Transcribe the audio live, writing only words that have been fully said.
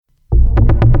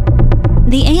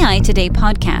The AI Today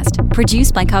podcast,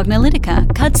 produced by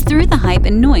Cognilytica, cuts through the hype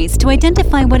and noise to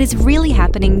identify what is really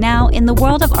happening now in the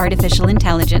world of artificial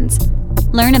intelligence.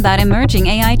 Learn about emerging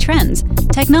AI trends,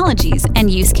 technologies,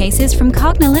 and use cases from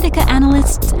Cognilytica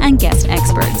analysts and guest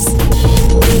experts.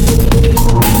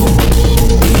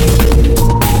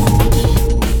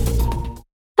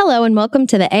 Hello and welcome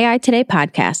to the AI Today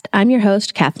podcast. I'm your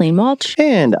host, Kathleen Walsh.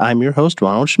 And I'm your host,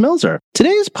 Ronald Schmelzer.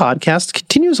 Today's podcast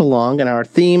continues along in our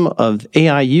theme of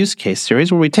AI use case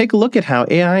series, where we take a look at how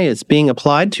AI is being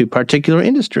applied to particular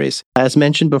industries. As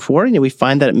mentioned before, we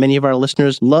find that many of our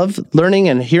listeners love learning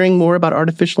and hearing more about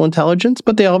artificial intelligence,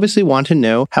 but they obviously want to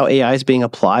know how AI is being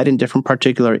applied in different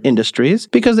particular industries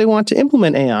because they want to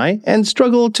implement AI and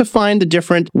struggle to find the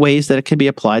different ways that it can be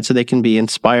applied so they can be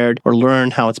inspired or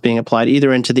learn how it's being applied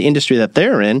either into the industry that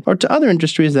they're in or to other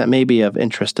industries that may be of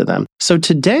interest to them. So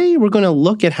today we're going to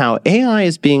look at how AI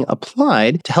is being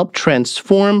applied to help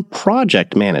transform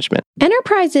project management.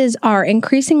 Enterprises are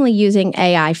increasingly using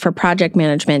AI for project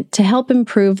management to help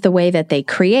improve the way that they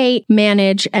create,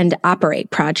 manage, and operate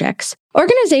projects.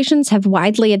 Organizations have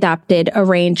widely adopted a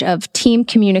range of team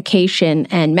communication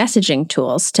and messaging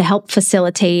tools to help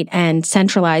facilitate and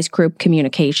centralize group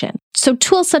communication. So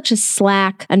tools such as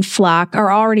Slack and Flock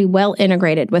are already well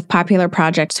integrated with popular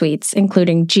project suites,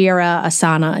 including Jira,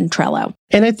 Asana, and Trello.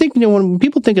 And I think, when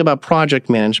people think about project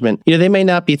management, they may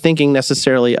not be thinking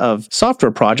necessarily of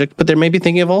software project, but they may be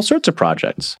thinking of all sorts of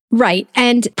projects. Right.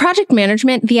 And project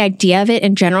management, the idea of it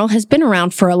in general, has been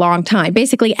around for a long time.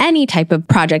 Basically, any type of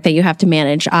project that you have to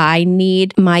manage. I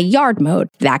need my yard mowed.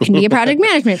 That can be a project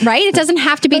management, right? It doesn't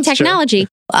have to be technology. True.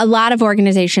 A lot of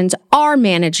organizations are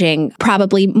managing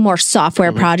probably more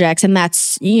software projects, and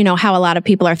that's, how a lot of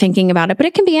people are thinking about it. But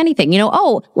it can be anything.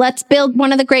 Let's build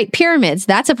one of the Great Pyramids.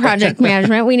 That's a project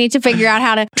management. We need to figure out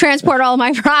how to transport all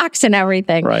my rocks and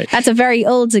everything. Right. That's a very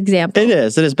old example. It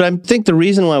is. But I think the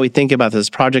reason why we think about this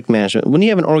project management, when you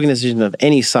have an organization of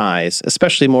any size,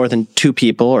 especially more than 2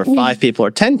 people or 5 people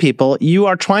or 10 people, you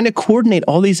are trying to coordinate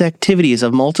all these activities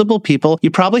of multiple people.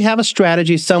 You probably have a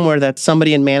strategy somewhere that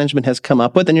somebody in management has come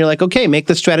up with, and you're like, okay, make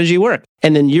the strategy work.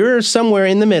 And then you're somewhere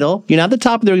in the middle. You're not the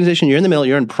top of the organization. You're in the middle.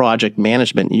 You're in project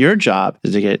management. Your job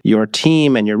is to get your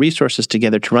team and your resources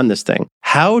together to run this thing.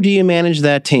 How do you manage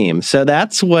that team? So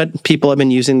that's what people have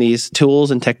been using these tools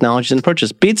and technologies and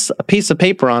approaches. Beats a piece of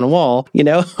paper on a wall,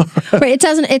 Right.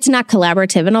 It's not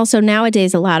collaborative. And also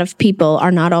nowadays, a lot of people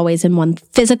are not always in one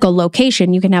physical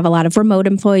location. You can have a lot of remote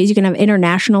employees. You can have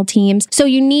international teams. So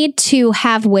you need to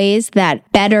have ways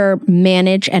that better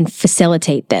manage and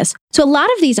facilitate this. So a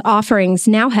lot of these offerings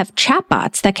now have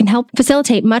chatbots that can help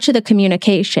facilitate much of the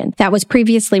communication that was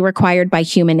previously required by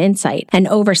human insight and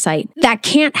oversight. That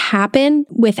can't happen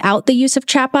without the use of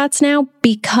chatbots now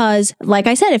because, like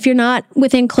I said, if you're not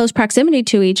within close proximity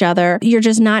to each other, you're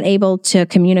just not able to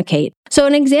communicate. So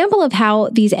an example of how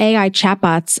these AI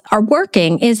chatbots are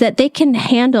working is that they can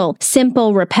handle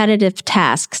simple, repetitive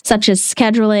tasks, such as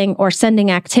scheduling or sending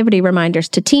activity reminders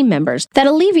to team members that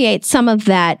alleviate some of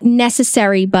that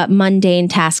necessary but mundane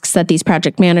tasks that these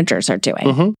project managers are doing.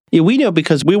 Mm-hmm. Yeah, we know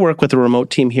because we work with a remote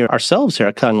team here ourselves here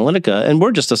at Cognilytica, and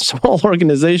we're just a small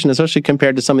organization, especially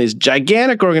compared to some of these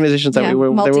gigantic organizations that we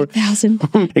were.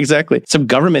 Multi-thousand. Exactly. Some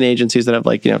government agencies that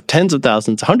have tens of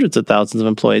thousands, hundreds of thousands of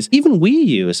employees. Even we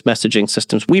use messaging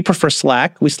systems. We prefer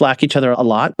Slack. We Slack each other a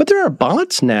lot. But there are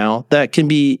bots now that can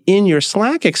be in your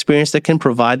Slack experience that can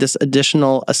provide this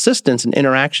additional assistance and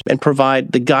interaction and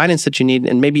provide the guidance that you need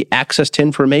and maybe access to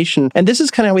information. And this is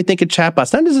kind of how we think of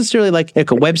chatbots. Not necessarily like a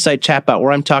website chatbot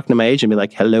where I'm talking to my agent and be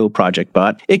like, hello, project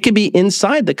bot. It could be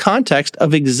inside the context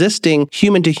of existing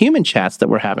human-to-human chats that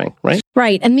we're having, right?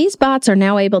 Right. And these bots are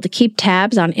now able to keep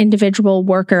tabs on individual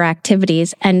worker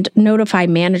activities and notify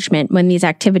management when these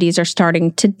activities are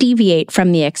starting to deviate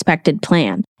from the expected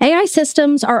plan. AI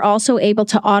systems are also able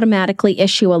to automatically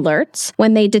issue alerts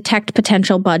when they detect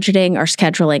potential budgeting or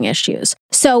scheduling issues.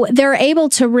 So they're able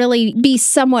to really be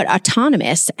somewhat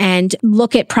autonomous and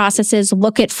look at processes,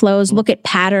 look at flows, look at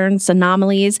patterns,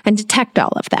 anomalies, and detect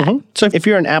all of that. Mm-hmm. So if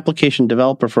you're an application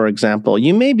developer, for example,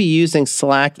 you may be using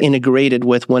Slack integrated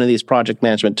with one of these project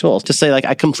management tools to say,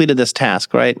 I completed this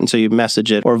task, right? And so you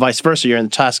message it, or vice versa. You're in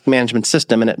the task management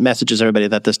system and it messages everybody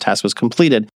that this task was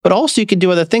completed. But also you could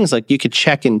do other things, like you could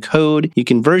check in code, you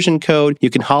can version code, you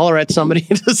can holler at somebody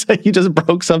to say you just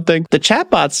broke something. The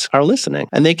chatbots are listening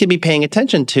and they could be paying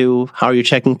attention to how you're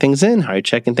checking things in, how you're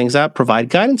checking things out, provide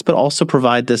guidance, but also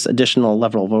provide this additional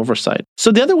level of oversight.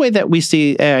 So the other way that we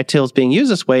see AI tools being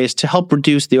used this way is to help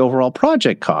reduce the overall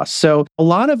project costs. So a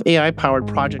lot of AI-powered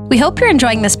projects. We hope you're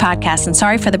enjoying this podcast. podcast, and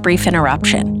sorry for the brief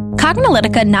interruption.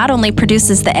 Cognilytica not only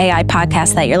produces the AI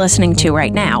podcast that you're listening to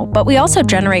right now, but we also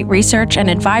generate research and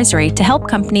advisory to help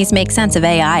companies make sense of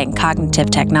AI and cognitive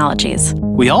technologies.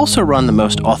 We also run the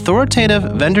most authoritative,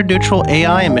 vendor-neutral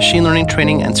AI and machine learning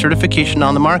training and certification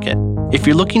on the market. If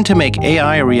you're looking to make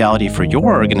AI a reality for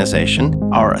your organization,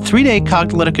 our 3-day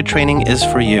Cognilytica training is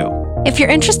for you. If you're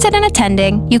interested in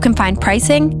attending, you can find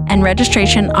pricing and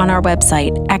registration on our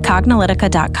website at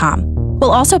cognilytica.com.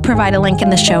 We'll also provide a link in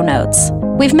the show notes.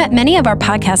 We've met many of our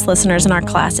podcast listeners in our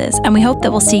classes, and we hope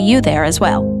that we'll see you there as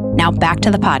well. Now back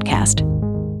to the podcast.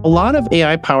 A lot of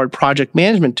AI-powered project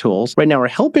management tools right now are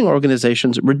helping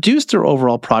organizations reduce their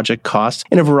overall project costs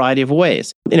in a variety of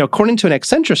ways. According to an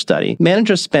Accenture study,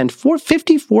 managers spend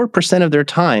 54% of their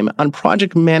time on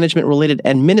project management-related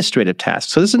administrative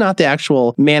tasks. So this is not the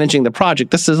actual managing the project.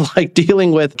 This is like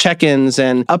dealing with check-ins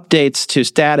and updates to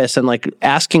status and like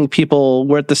asking people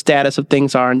where the status of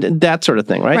things are and that sort of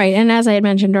thing, right? Right. And as I had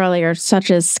mentioned earlier,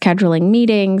 such as scheduling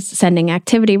meetings, sending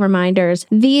activity reminders,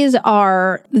 these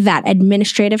are that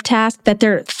administrative task that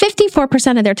they're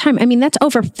 54% of their time. I mean, that's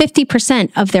over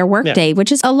 50% of their workday,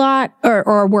 which is a lot,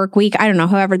 or work week. I don't know,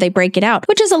 however they break it out,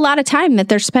 which is a lot of time that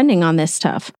they're spending on this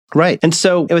stuff. Right. And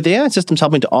so with the AI systems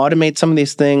helping to automate some of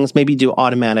these things, maybe do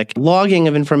automatic logging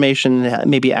of information,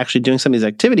 maybe actually doing some of these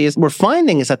activities, we're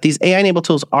finding is that these AI-enabled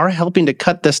tools are helping to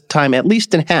cut this time at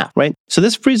least in half, right? So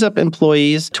this frees up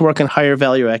employees to work on higher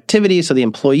value activities so the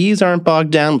employees aren't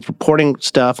bogged down with reporting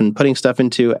stuff and putting stuff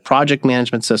into project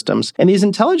management systems. And these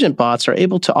intelligent bots are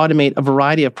able to automate a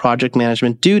variety of project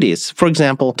management duties. For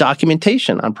example,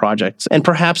 documentation on projects, and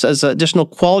perhaps as additional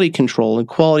quality control and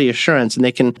quality assurance, and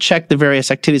they can check the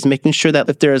various activities, making sure that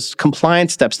if there's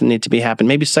compliance steps that need to be happen,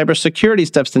 maybe cybersecurity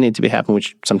steps that need to be happen,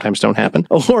 which sometimes don't happen,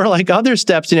 or like other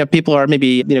steps, people are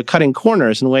maybe, cutting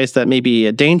corners in ways that may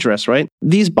be dangerous, right?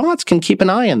 These bots can keep an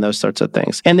eye on those sorts of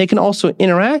things. And they can also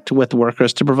interact with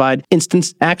workers to provide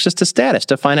instant access to status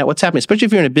to find out what's happening, especially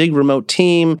if you're in a big remote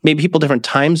team, maybe people different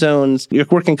time zones, you're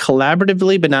working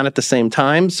collaboratively, but not at the same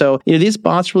time. So, these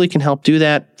bots really can help do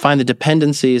that, find the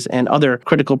dependencies and other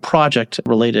critical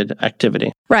project-related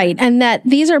activity. Right. And that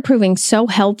these are proving so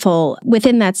helpful.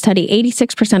 Within that study,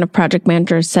 86% of project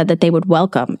managers said that they would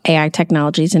welcome AI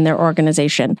technologies in their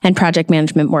organization and project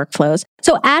management workflows.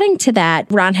 So adding to that,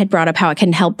 Ron had brought up how it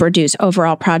can help reduce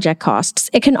overall project costs.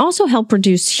 It can also help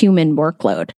reduce human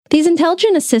workload. These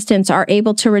intelligent assistants are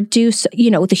able to reduce,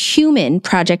 the human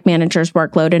project manager's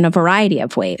workload in a variety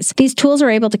of ways. These tools are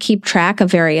able to keep track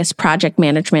of various project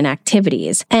management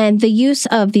activities. And the use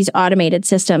of these automated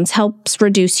systems helps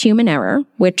reduce human error,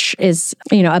 which is,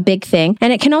 a big thing.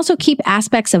 And it can also keep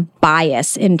aspects of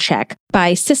bias in check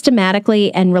by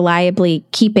systematically and reliably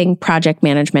keeping project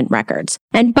management records.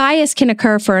 And bias can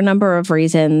occur for a number of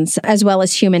reasons, as well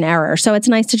as human error. So it's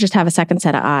nice to just have a second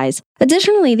set of eyes.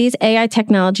 Additionally, these AI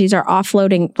technologies are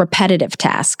offloading repetitive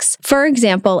tasks. For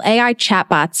example, AI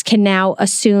chatbots can now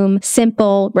assume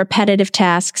simple, repetitive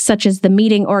tasks such as the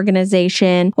meeting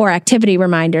organization or activity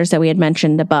reminders that we had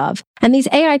mentioned above. And these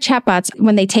AI chatbots,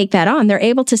 when they take that on, they're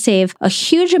able to save a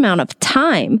huge amount of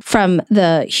time from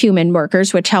the human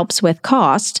workers, which helps with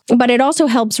cost, but it also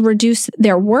helps reduce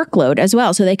their workload as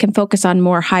well. So they can focus on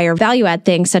more higher value add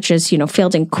things such as,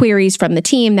 fielding queries from the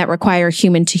team that require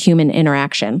human to human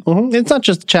interaction. Mm-hmm. It's not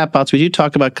just chatbots. We do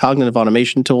talk about cognitive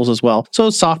automation tools as well. So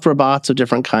software bots of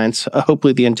different kinds,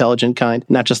 hopefully the intelligent kind,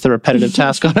 not just the repetitive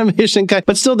task automation kind,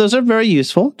 but still those are very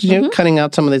useful. Cutting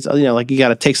out some of these, like you got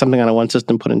to take something out of one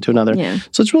system, put it into another. Yeah.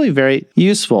 So it's really very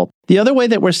useful. The other way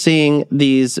that we're seeing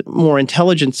these more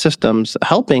intelligent systems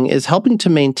helping is helping to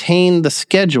maintain the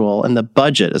schedule and the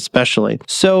budget, especially.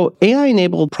 So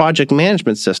AI-enabled project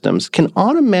management systems can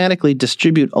automatically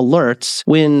distribute alerts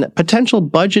when potential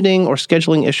budgeting or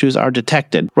scheduling issues are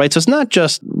detected, right? So it's not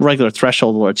just regular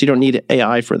threshold alerts. You don't need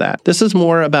AI for that. This is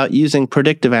more about using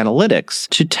predictive analytics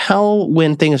to tell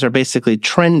when things are basically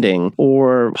trending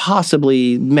or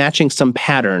possibly matching some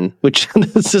pattern, which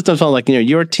the system's feel like,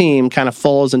 your team kind of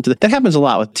falls into that happens a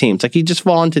lot with teams. Like you just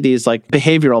fall into these like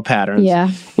behavioral patterns.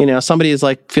 Yeah. Somebody is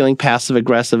like feeling passive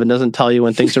aggressive and doesn't tell you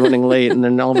when things are running late. And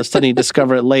then all of a sudden you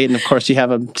discover it late. And of course you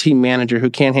have a team manager who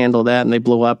can't handle that and they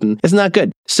blow up and it's not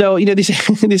good. So,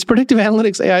 these predictive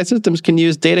analytics AI systems can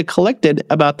use data collected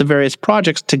about the various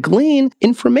projects to glean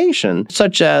information,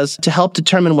 such as to help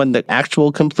determine when the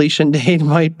actual completion date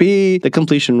might be, the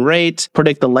completion rate,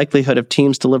 predict the likelihood of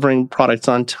teams delivering products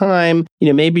on time.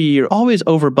 Maybe you're always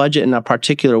over budget in a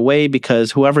particular way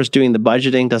because whoever's doing the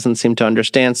budgeting doesn't seem to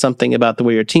understand something about the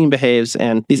way your team behaves,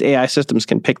 and these AI systems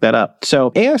can pick that up.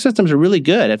 So AI systems are really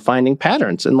good at finding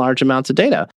patterns in large amounts of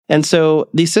data. And so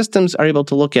these systems are able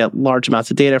to look at large amounts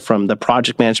of data from the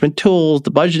project management tools,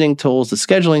 the budgeting tools, the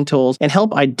scheduling tools, and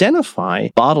help identify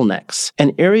bottlenecks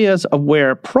and areas of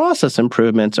where process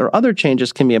improvements or other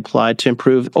changes can be applied to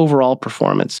improve overall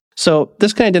performance. So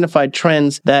this can identify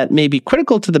trends that may be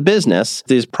critical to the business,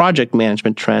 these project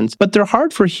management trends, but they're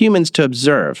hard for humans to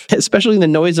observe, especially in the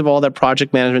noise of all that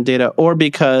project management data, or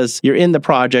because you're in the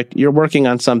project, you're working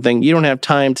on something, you don't have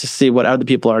time to see what other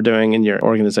people are doing in your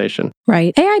organization.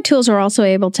 Right. AI tools are also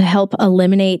able to help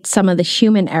eliminate some of the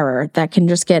human error that can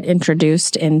just get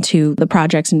introduced into the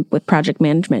projects and with project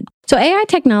management. So AI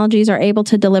technologies are able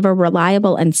to deliver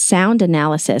reliable and sound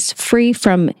analysis free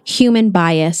from human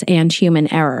bias and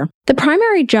human error. The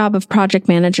primary job of project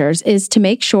managers is to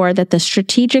make sure that the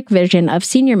strategic vision of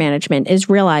senior management is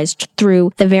realized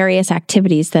through the various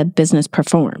activities that business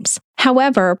performs.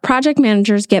 However, project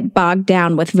managers get bogged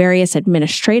down with various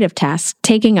administrative tasks,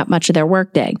 taking up much of their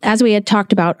workday. As we had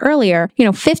talked about earlier,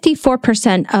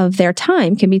 54% of their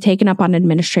time can be taken up on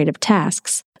administrative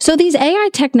tasks. So these AI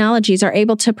technologies are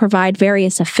able to provide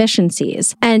various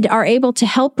efficiencies and are able to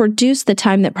help reduce the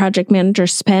time that project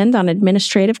managers spend on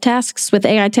administrative tasks with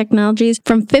AI technologies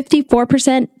from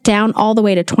 54% down all the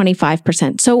way to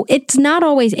 25%. So it's not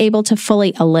always able to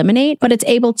fully eliminate, but it's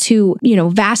able to,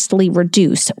 vastly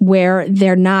reduce where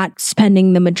they're not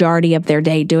spending the majority of their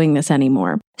day doing this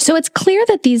anymore. So it's clear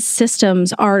that these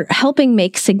systems are helping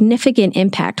make significant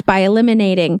impact by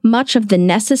eliminating much of the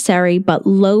necessary but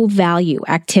low value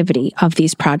activity of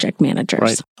these project managers.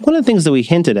 Right. One of the things that we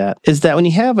hinted at is that when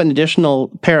you have an additional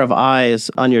pair of eyes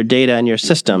on your data and your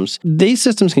systems, these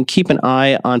systems can keep an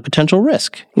eye on potential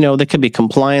risk. There could be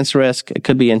compliance risk, it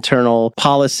could be internal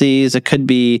policies, it could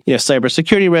be,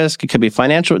 cybersecurity risk, it could be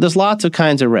financial. There's lots of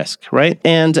kinds of risk, right?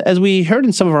 And as we heard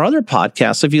in some of our other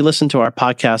podcasts, if you listen to our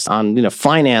podcast on,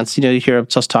 finance, you hear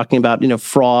us talking about,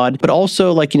 fraud, but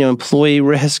also employee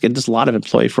risk, and there's a lot of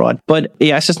employee fraud. But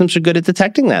AI systems are good at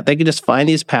detecting that. They can just find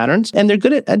these patterns, and they're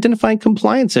good at identifying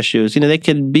compliance issues. They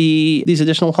could be these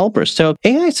additional helpers. So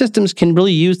AI systems can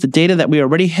really use the data that we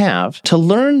already have to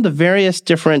learn the various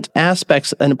different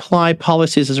aspects and apply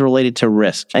policies as related to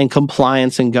risk and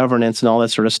compliance and governance and all that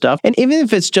sort of stuff. And even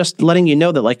if it's just letting you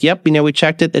know that yep, we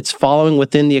checked it, it's following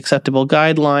within the acceptable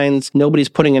guidelines. Nobody's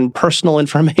putting in personal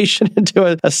information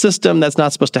into a system that's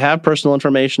not supposed to have personal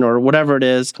information or whatever it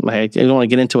is. I don't want to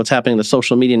get into what's happening in the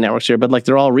social media networks here, but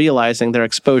they're all realizing their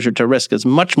exposure to risk is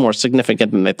much more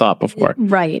significant than they thought before.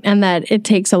 Right. And that it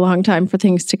takes a long time for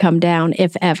things to come down,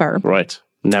 if ever. Right.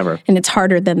 Never. And it's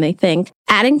harder than they think.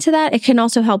 Adding to that, it can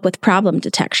also help with problem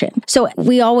detection. So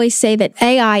we always say that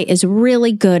AI is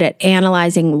really good at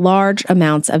analyzing large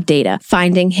amounts of data,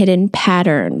 finding hidden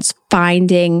patterns,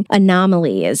 finding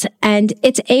anomalies, and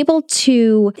it's able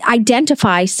to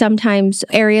identify sometimes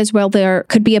areas where there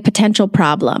could be a potential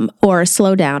problem or a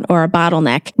slowdown or a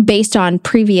bottleneck based on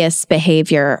previous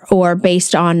behavior or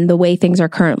based on the way things are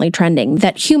currently trending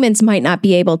that humans might not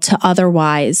be able to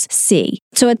otherwise see.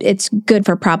 So it's good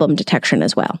for problem detection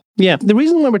as well. Yeah. The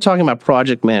reason why we're talking about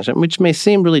project management, which may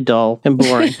seem really dull and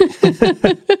boring,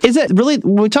 is that really,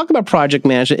 when we talk about project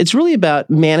management, it's really about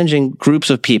managing groups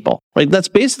of people. Right? That's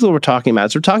basically what we're talking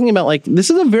about. So we're talking about this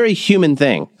is a very human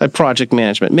thing, project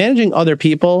management, managing other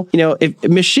people. If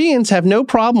machines have no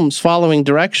problems following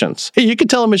directions. You could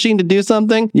tell a machine to do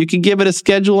something. You could give it a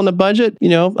schedule and a budget.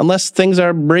 Unless things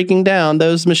are breaking down,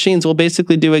 those machines will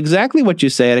basically do exactly what you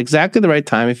say at exactly the right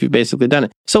time if you've basically done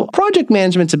it. So project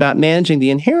management's about managing the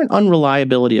inherent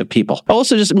unreliability of people.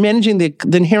 Also just managing the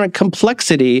inherent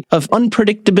complexity of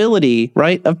unpredictability,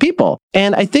 right, of people.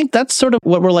 And I think that's sort of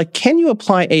what we're can you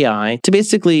apply AI to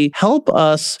basically help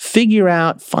us figure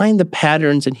out, find the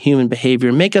patterns in human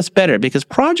behavior, make us better? Because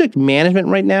project management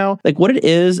right now, what it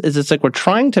is it's we're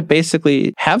trying to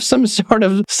basically have some sort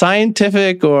of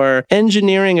scientific or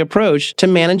engineering approach to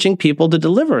managing people to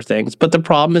deliver things. But the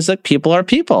problem is that people are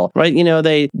people, right?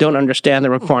 They don't understand the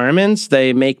requirements.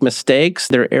 They make mistakes.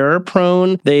 They're error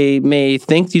prone. They may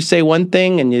think you say one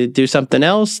thing and you do something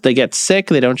else. They get sick.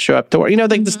 They don't show up to work.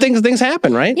 Things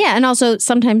happen, right? Yeah. And also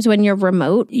sometimes when you're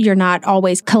remote, you're not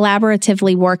always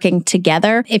collaboratively working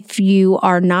together. If you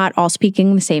are not all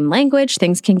speaking the same language,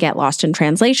 things can get lost in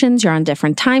translations. You're on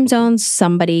different time zones.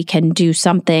 Somebody can do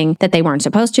something that they weren't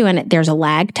supposed to, and there's a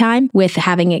lag time with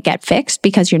having it get fixed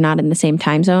because you're not in the same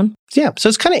time zone. Yeah, so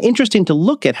it's kind of interesting to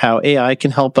look at how AI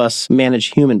can help us manage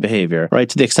human behavior, right,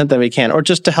 to the extent that we can, or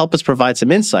just to help us provide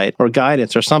some insight or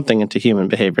guidance or something into human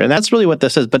behavior. And that's really what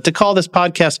this is. But to call this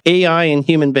podcast AI and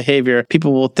Human Behavior,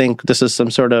 people will think this is some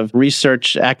sort of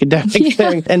research academic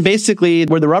thing. And basically,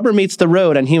 where the rubber meets the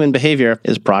road on human behavior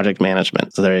is project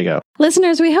management. So there you go.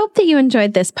 Listeners, we hope that you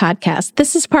enjoyed this podcast.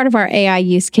 This is part of our AI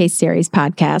use case series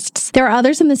podcasts. There are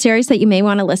others in the series that you may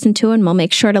want to listen to, and we'll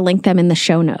make sure to link them in the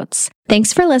show notes.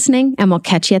 Thanks for listening, and we'll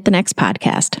catch you at the next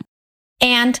podcast.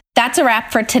 And that's a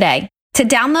wrap for today. To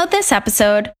download this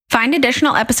episode, find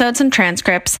additional episodes and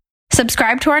transcripts,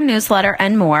 subscribe to our newsletter,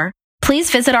 and more,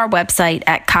 please visit our website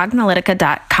at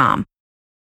cognilytica.com.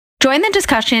 Join the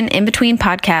discussion in between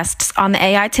podcasts on the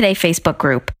AI Today Facebook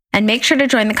group, and make sure to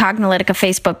join the Cognilytica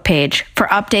Facebook page for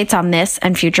updates on this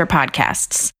and future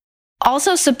podcasts.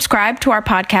 Also, subscribe to our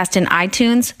podcast in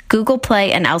iTunes, Google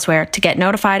Play, and elsewhere to get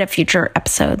notified of future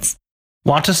episodes.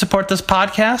 Want to support this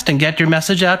podcast and get your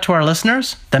message out to our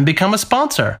listeners? Then become a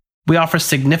sponsor. We offer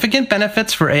significant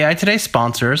benefits for AI Today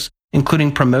sponsors,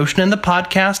 including promotion in the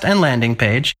podcast and landing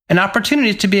page, and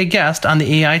opportunities to be a guest on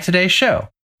the AI Today show.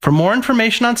 For more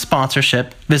information on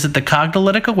sponsorship, visit the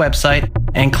Cognilytica website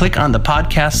and click on the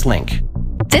podcast link.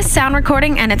 This sound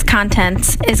recording and its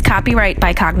contents is copyright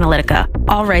by Cognilytica,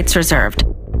 all rights reserved.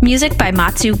 Music by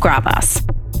Matsu Gravas.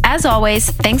 As always,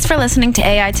 thanks for listening to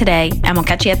AI Today, and we'll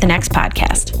catch you at the next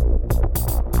podcast.